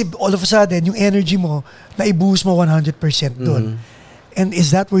 Kasi all of a sudden, yung energy mo, naibuhos mo 100% doon. And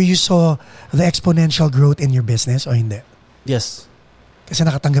is that where you saw the exponential growth in your business o hindi? Yes. Kasi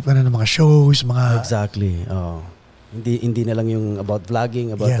nakatanggap ka na ng mga shows, mga... Exactly. Hindi na lang yung about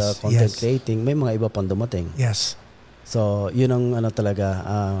vlogging, about content creating. May mga iba pang dumating. Yes. So, yun ang talaga.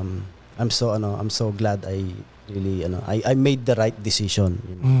 I'm so glad I really I made the right decision.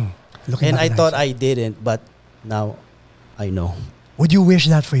 And I thought I didn't, but now I know. Would you wish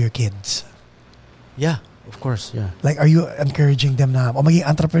that for your kids? Yeah. Of course, yeah. Like, are you encouraging them na, maging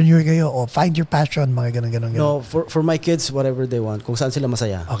entrepreneur kayo, o find your passion, mga ganun? No, for my kids, whatever they want, kung saan sila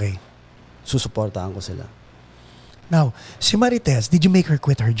masaya, okay, susuportahan ko sila. Now, si Marites, did you make her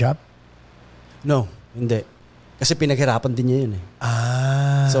quit her job? No, hindi. Kasi pinaghirapan din niya yun eh.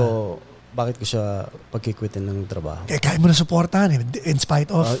 So, bakit ko siya pagkikwitin ng trabaho? Kaya mo na suportahan eh, in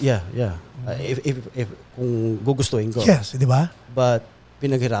spite of... Yeah. If kung gugustuhin ko. Yes, di ba? But,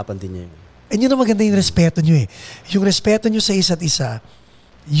 pinaghirapan din niya yun. And yun ang maganda yung respeto nyo eh. Yung respeto nyo sa isa't isa,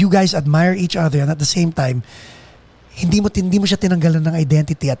 you guys admire each other and at the same time, hindi mo siya tinanggalan ng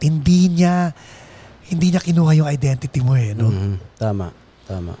identity at hindi niya kinuha yung identity mo eh. No? Tama.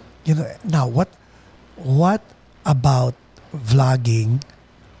 You know, now, what about vlogging,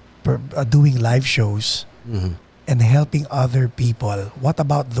 doing live shows, and helping other people? What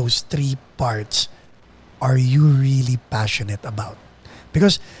about those 3 parts are you really passionate about?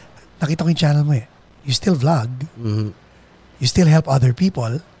 Because nakita ko yung channel mo eh. You still vlog, you still help other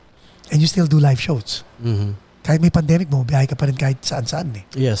people, and you still do live shows. Kahit may pandemic mo, biyahe ka pa rin kahit saan-saan eh.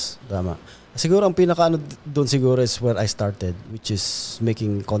 Yes, tama. Siguro ang pinaka doon siguro is where I started, which is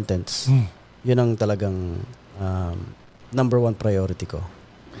making contents. Yun ang talagang number 1 priority ko.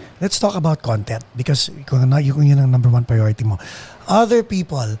 Let's talk about content because kung yun ang number 1 priority mo. Other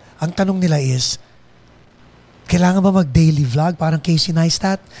people, ang tanong nila is, kailangan ba mag-daily vlog? Parang Casey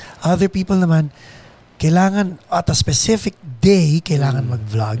Neistat. Other people naman, kailangan at a specific day, kailangan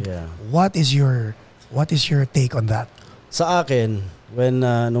mag-vlog. Yeah. What is your take on that? Sa akin, when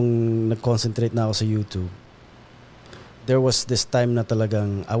nung nag-concentrate na ako sa YouTube, there was this time na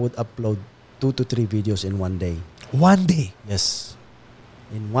talagang I would upload 2 to 3 videos in one day. One day? Yes.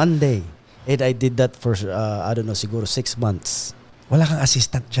 In one day. And I did that for, I don't know, siguro 6 months. Wala kang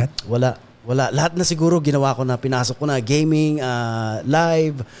assistant dyan? Wala. Lahat na siguro ginawa ko na, pinasok ko na, gaming,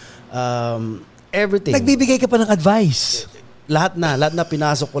 live, everything. Nagbibigay ka pa ng advice? Lahat na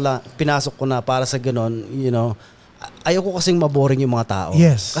pinasok ko na para sa ganon, ayoko kasing maboring yung mga tao.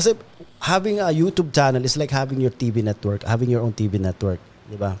 Yes. Kasi having a YouTube channel is like having your TV network, having your own TV network,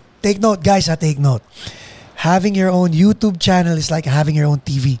 di ba? Take note, guys, take note. Having your own YouTube channel is like having your own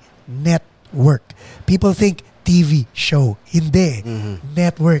TV network. People think TV show. Hindi.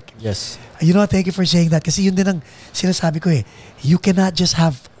 Network. Yes. Thank you for saying that. Kasi yun din ang sinasabi ko eh. You cannot just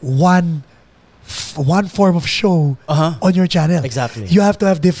have one form of show on your channel. Exactly. You have to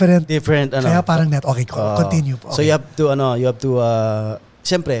have different Kaya parang net. Okay, continue. Okay. So you have to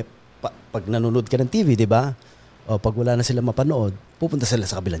siyempre, pag nanonood ka ng TV, di ba? O pag wala na sila mapanood, pupunta sila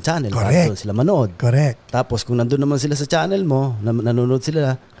sa kabilang channel. Correct. Doon sila manood. Correct. Tapos kung nandun naman sila sa channel mo, nanonood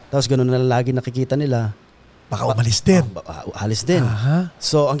sila, tapos ganun na lagi nakikita nila, baka umalis din. Alis din.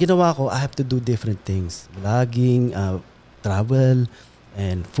 So, ang ginawa ko, I have to do different things. Vlogging, travel,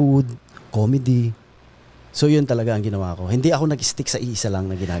 and food, comedy. So, yun talaga ang ginawa ko. Hindi ako nag-stick sa isa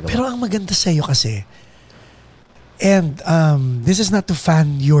lang na ginagawa. Pero ang maganda sa iyo kasi, and this is not to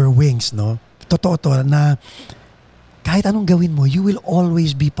fan your wings, no? Totoo to, na kahit anong gawin mo, you will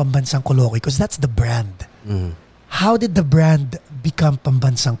always be Pambansang Kolokoy because that's the brand. How did the brand become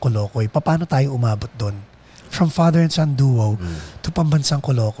Pambansang Kolokoy? Paano tayo umabot doon? From father and son duo to Pambansang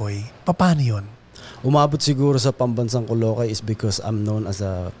Kolokoy. Paano yun? Umabot siguro sa Pambansang Kolokoy is because I'm known as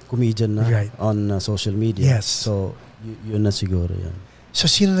a comedian na on social media. Yes. So, yun na siguro yan. So,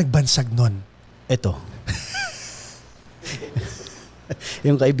 sino nagbansag nun? Ito.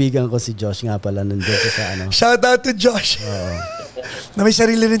 Yung kaibigan ko si Josh nga pala nandun sa ano. Shout out to Josh. Na may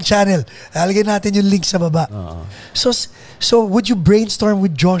sarili ng channel. Lalagay natin yung link sa baba. So would you brainstorm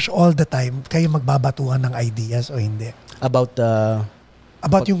with Josh all the time? Kayo magbabatuhan ng ideas o hindi? About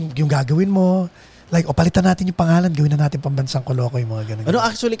yung gagawin mo? Like, palitan natin yung pangalan, gawin na natin Pambansang Kolokoy, mga ganun.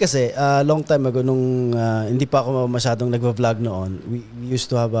 Actually kasi, long time ago, nung hindi pa ako masyadong nagva-vlog noon, we used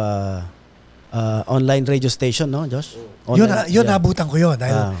to have a online radio station, no, Josh? Yun, nabutan ko yun.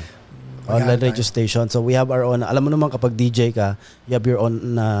 Dahil online radio station. So we have our own, alam mo naman kapag DJ ka, you have your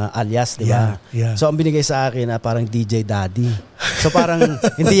own alias, di ba? Yeah. So ang binigay sa akin na parang DJ Daddy. So parang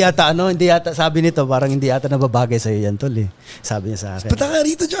hindi yata, sabi nito, parang hindi yata nababagay sa'yo yan, tol eh. Sabi niya sa akin. Punta ka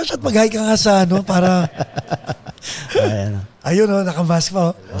rito, Josh, at mag-hi ka nga sa para... Ayun nakamask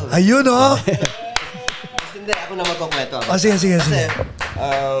pa. Ayun Hindi, ako na magkukwento. Sige. Kasi,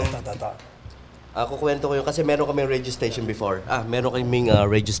 kukwento ko yun kasi meron kaming radio station before. Meron kaming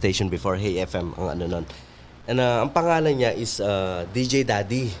radio station before, Hey FM, ang ano nun. And ang pangalan niya is DJ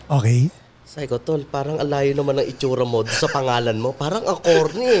Daddy. Okay. Sabi ko, tol, parang alayo naman ang itsura mo sa pangalan mo. Parang ang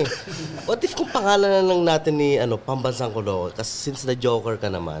corny. What if kung pangalan na lang natin ni Pambansang Kolokoy? Kasi since the Joker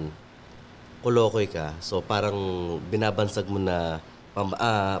ka naman, Kolokoy ka. So parang binabansag mo na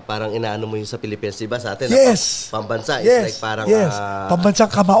parang inaano mo yung sa Pilipinas, diba? Sa atin, yes. Pambansa is like parang... Yes. Pambansang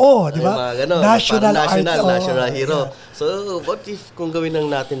kamao, di ba? National hero. Yeah. So, what if kung gawin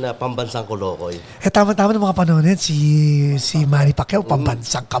lang natin na Pambansang Kolokoy? Tama-tama ng mga panonood, si Manny Pacquiao,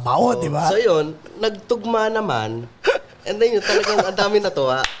 Pambansang kamao, di ba? So, yun, nagtugma naman. And then yun, talagang ang dami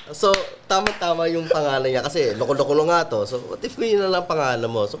natuwa. So, tama-tama yung pangalan niya. Kasi loko-loko nga to. So, what if yun na lang pangalan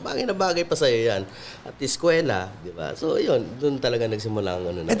mo? So, bagay na bagay pa sa'yo yan. At eskwela, di ba? So, yun, doon talaga nagsimula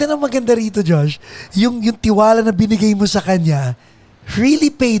ang ano na. And then ang maganda rito, Josh, yung tiwala na binigay mo sa kanya, really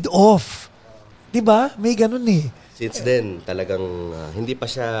paid off. Di ba? May ganun eh. Since then, talagang hindi pa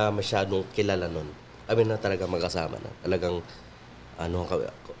siya masyadong kilala nun. Kami na talaga magkasama na. Talagang,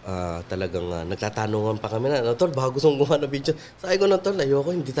 talagang nagtatanungan pa kami na, tol, bago gusto gumawa ng video. Sabi ko na, tol,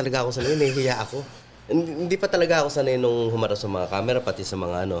 ayoko, hindi talaga ako sanay, nahihiya ako. Hindi pa talaga ako sanay nung humarap sa mga camera, pati sa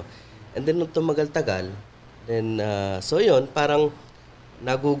mga ano. And then, nung tumagal-tagal, then, so yun, parang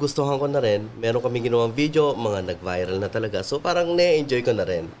nagugustuhan ko na rin. Meron kami ginawang video, mga nag-viral na talaga. So, parang na-enjoy ko na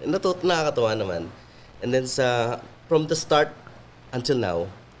rin. And nakakatawa naman. And then, from the start until now,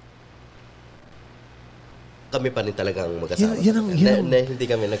 kami pa rin talagang magkasama. Hindi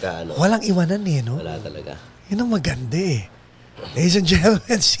kami nagkaano. Walang iwanan eh, no? Wala talaga. Yun ang maganda eh. Ladies and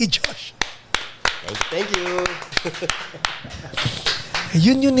gentlemen, si Josh. Thank you.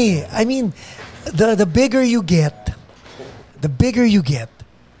 Yun eh. I mean, the bigger you get,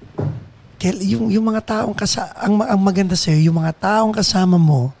 yung mga taong ang maganda sa'yo, yung mga taong kasama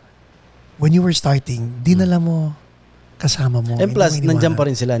mo when you were starting, dinala mo kasama mo. And plus, nandiyan pa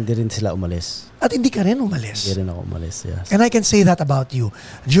rin sila, hindi rin sila umalis. At hindi ka rin umalis. Hindi rin ako umalis, yes. And I can say that about you.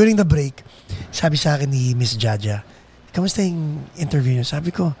 During the break, sabi sa akin ni Miss Jaja, kamusta yung interview niyo?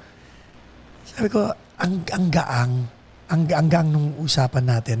 Sabi ko, ang gaang nung usapan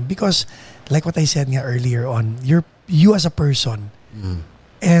natin. Because, like what I said nga earlier on, you as a person,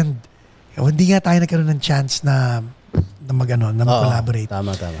 and hindi nga tayo nagkaroon ng chance na mag-collaborate.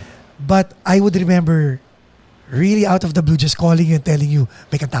 Tama. But I would remember really out of the blue just calling you and telling you,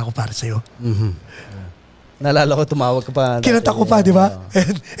 may kanta ko para sa'yo. Mm-hmm. Naalala ko, tumawag ka pa. Kinanta ko pa, di ba?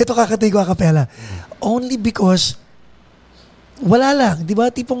 And ito kakatay ko a cappella. Only because wala lang, di ba?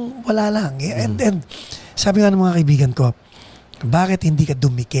 Tipong wala lang. And sabi nga ng mga kaibigan ko, bakit hindi ka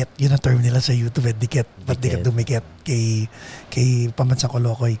dumikit? Yun ang term nila sa YouTube, dikit. Ba't di ka dumikit kay Pambansang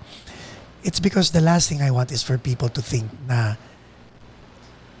Kolokoy? It's because the last thing I want is for people to think na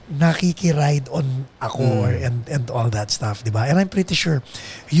nakikiride on ako and all that stuff, di ba? And I'm pretty sure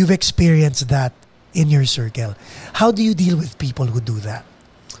you've experienced that in your circle. How do you deal with people who do that?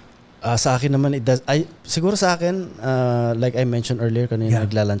 Sa akin naman, siguro sa akin, like I mentioned earlier, kanina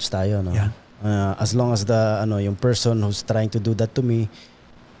nagla-lunch tayo, no? Yeah. As long as yung person who's trying to do that to me,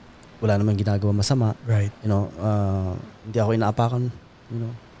 wala naman ginagawa masama. Right. You know, hindi ako inaapakan, you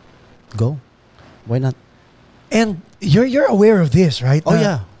know, go. Why not? And you're aware of this, right? Oh,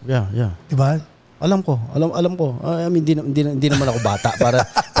 yeah. Diba? Alam ko. I mean, hindi naman ako bata para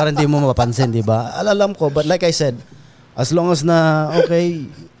hindi mo mapapansin, di ba? Alam ko, but like I said, as long as na okay,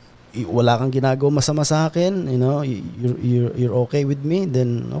 wala kang ginagawa masama sa akin, you know, you're okay with me,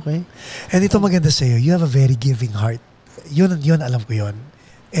 then okay. And ito maganda sa'yo, you have a very giving heart. Yun alam ko yun.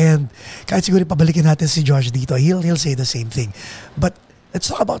 And kahit siguro pabalikin natin si Josh dito, he'll say the same thing. But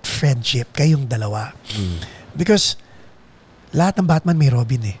let's talk about friendship, kayong dalawa. Because lahat ng Batman may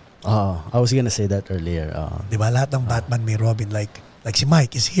Robin eh. I was gonna say that earlier. Di ba? Lahat ng Batman may Robin. Like si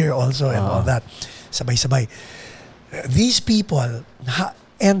Mike is here also and all that. Sabay-sabay. These people,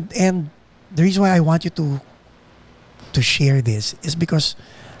 and the reason why I want you to share this is because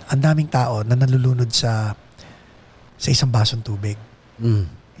ang daming tao na nalulunod sa isang basong tubig.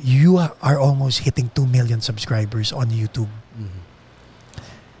 You are almost hitting 2 million subscribers on YouTube.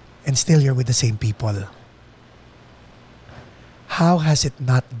 And still you're with the same people. How has it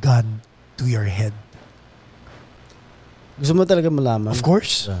not gone to your head? Gusto mo talaga malaman? Of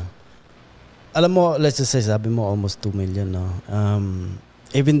course. Alam mo, let's just say, sabi mo almost 2 million, no?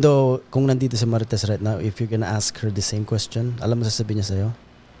 Even though, kung nandito si Marites right now, if you're gonna ask her the same question, alam mo sasabihin niya sa'yo?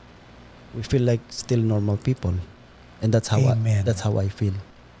 We feel like still normal people. And that's how I feel.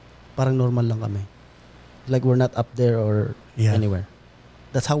 Parang normal lang kami. Like we're not up there or anywhere.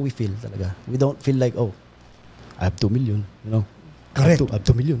 That's how we feel talaga. We don't feel like, oh, I have 2 million, you know? Correct. I have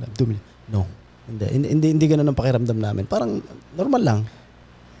 2 million. No. Hindi ganun ang pakiramdam namin. Parang normal lang.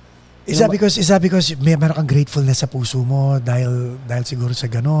 Is that because meron kang gratefulness sa puso mo dahil siguro sa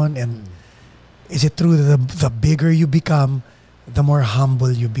ganon? And is it true that the bigger you become, the more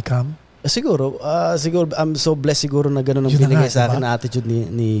humble you become? Siguro I'm so blessed siguro na ganun ang binigay sa akin na attitude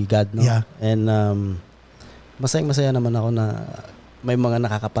ni God, no? Yeah. And masayang-masaya naman ako na may mga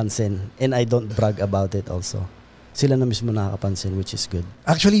nakakapansin, and I don't brag about it also. Sila na mismo nakakapansin, which is good.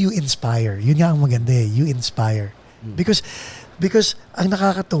 Actually, you inspire. Yun nga ang maganda eh. You inspire. Because ang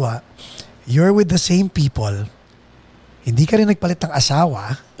nakakatuwa, you're with the same people, hindi ka rin nagpalit ng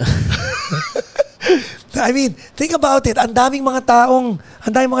asawa. I mean, think about it. Ang daming mga taong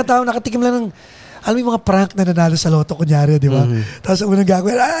nakatikim lang ng, alam mo yung mga prank na nanalo sa loto, kunyari, di ba? Tapos ang unang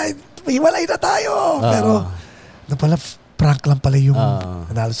gagawin, ay, hiwalay na tayo. Pero, pala, prank lang pala yung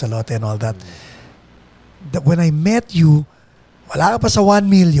nanalo sa loto and all that. When I met you, wala ka pa sa 1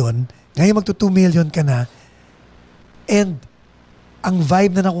 million, ngayon magto 2 million ka na, and ang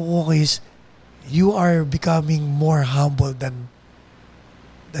vibe na nakukuha ko is, you are becoming more humble than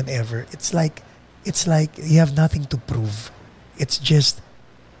ever. It's like you have nothing to prove. It's just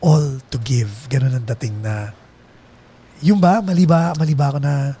all to give. Ganun ang dating na, yung ba? Mali ba ako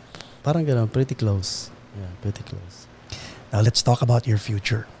na? Parang ganun, pretty close. Yeah, pretty close. Now let's talk about your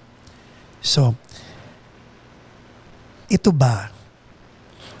future. So, ito ba,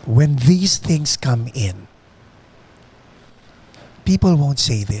 when these things come in, people won't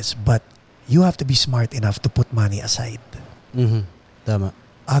say this, but you have to be smart enough to put money aside. Tama.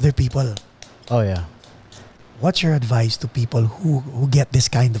 Other people. Oh, yeah. What's your advice to people who get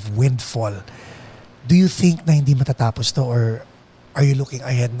this kind of windfall? Do you think na hindi matatapos to, or are you looking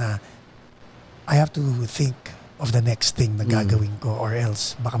ahead na I have to think of the next thing na gagawin ko or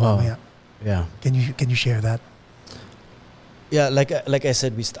else baka mamaya. Yeah. Can you share that? Yeah, like I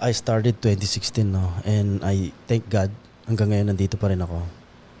said, I started 2016, no, and I thank God hanggang ngayon nandito pa rin ako.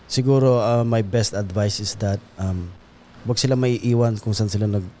 Siguro my best advice is that wag sila maiiwan kung saan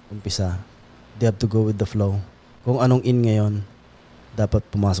sila nag-umpisa. They have to go with the flow. Kung anong in ngayon, dapat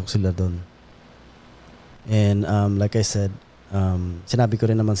pumasok sila doon. And like I said, sinabi ko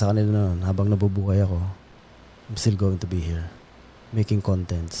rin naman sa kanila noon, habang nabubuhay ako, I'm still going to be here, making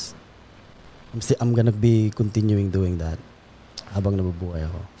contents. I'm gonna be continuing doing that habang nabubuhay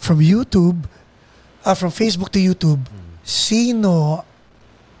ako. From YouTube, from Facebook to YouTube, sino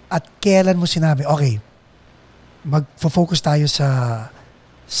at kailan mo sinabi, okay, mag-focus tayo sa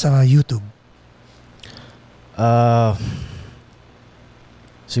YouTube?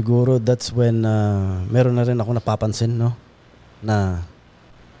 Siguro that's when meron na rin ako napapansin, no, na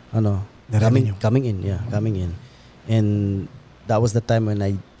coming in, and that was the time when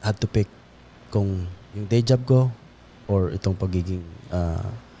I had to pick kung yung day job ko or itong pagiging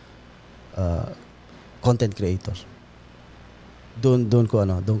content creator. Doon ko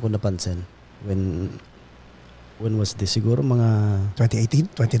napansin when was this? Siguro mga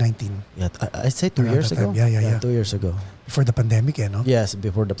 2018, 2019. Yeah, I'd say 2 years ago. Yeah. 2 years ago. Before the pandemic, no? Yes,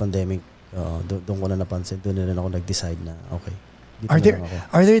 before the pandemic. Doon ko na napansin. Doon na rin ako nag-decide na, okay. Are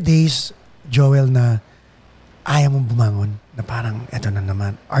there days, Joel, na ayaw mong bumangon? Na parang, eto na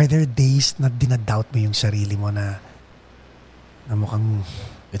naman. Are there days na dinadoubt mo yung sarili mo na mukhang...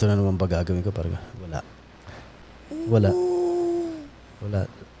 Ito na naman ba gagawin ko? Parang, wala.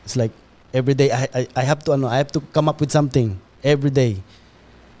 It's like, every day, I have to come up with something. Every day.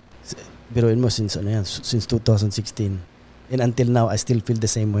 Biruin mo, since 2016. And until now, I still feel the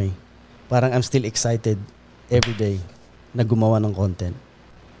same way. Parang I'm still excited every day na gumawa ng content.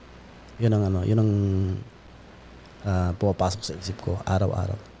 Yun ang pumapasok sa isip ko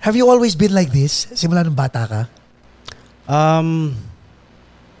araw-araw. Have you always been like this? Simula nung bata ka?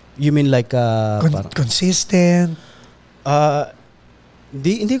 You mean like consistent?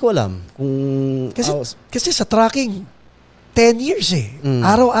 Hindi ko alam kung kasi sa tracking 10 years eh.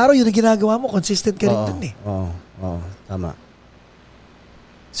 Araw-araw yun ang ginagawa mo, consistent ka rin dun eh. Oo, tama.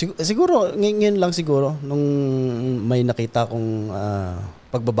 Siguro ngayon lang siguro nung may nakita kong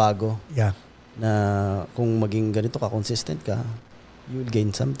pagbabago. Yeah. Na kung maging ganito ka, consistent ka, you will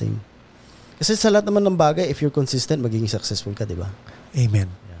gain something. Kasi sa lahat naman ng bagay, if you're consistent, magiging successful ka, di ba?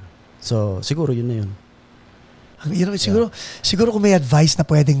 Amen. Yeah. So, siguro yun na yun. Siguro kung may advice na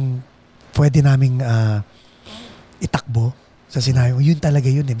pwede naming itakbo sa sinabi mo, yun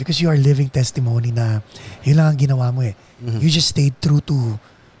talaga yun eh. Because you are living testimony na yun lang ang ginawa mo eh. Mm-hmm. You just stayed true to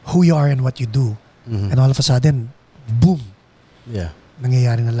who you are and what you do. Mm-hmm. And all of a sudden, boom! Yeah.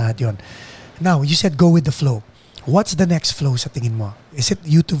 Nangyayari na lahat yun. Now, you said go with the flow. What's the next flow sa tingin mo? Is it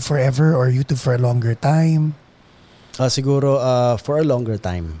YouTube forever or YouTube for a longer time? Siguro for a longer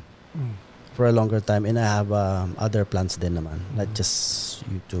time. For a longer time, and I have other plans din naman, not just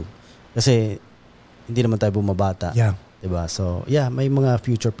YouTube. Kasi hindi naman tayo bumabata. Yeah. Diba? So, yeah, may mga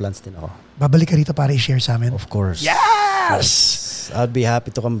future plans din ako. Babalik ka rito para i-share sa amin? Of course. Yes! I'll be happy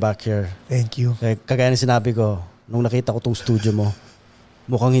to come back here. Thank you. Kagaya ng sinabi ko, nung nakita ko tong studio mo,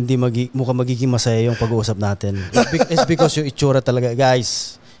 mukhang magiging masaya yung pag-uusap natin. It's because yung itsura talaga.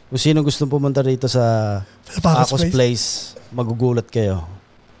 Guys, kung sino gustong pumunta rito sa Paco's Place, magugulat kayo.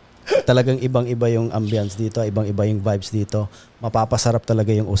 Talagang ibang-iba yung ambience dito, ibang-iba yung vibes dito. Mapapasarap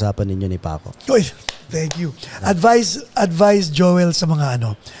talaga yung usapan ninyo ni Paco. Uy, thank you. Advice Joel sa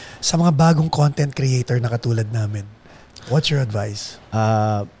mga bagong content creator na katulad namin. What's your advice?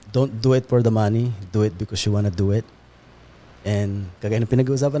 Don't do it for the money. Do it because you wanna do it. And kagaya ng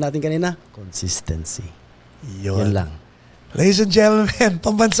pinag-uusapan natin kanina, consistency. Yan lang. Ladies and gentlemen,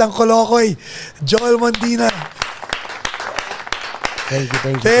 Pambansang Kolokoy, Joel Mondina.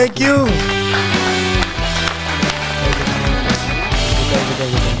 Thank you.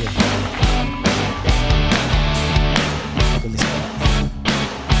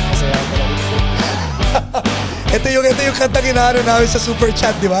 Ito yung kantang inaano namin sa super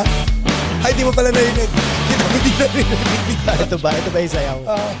chat, di ba? Ay, di mo pala narinig. Hindi na narinig. Ito ba yung sayaw?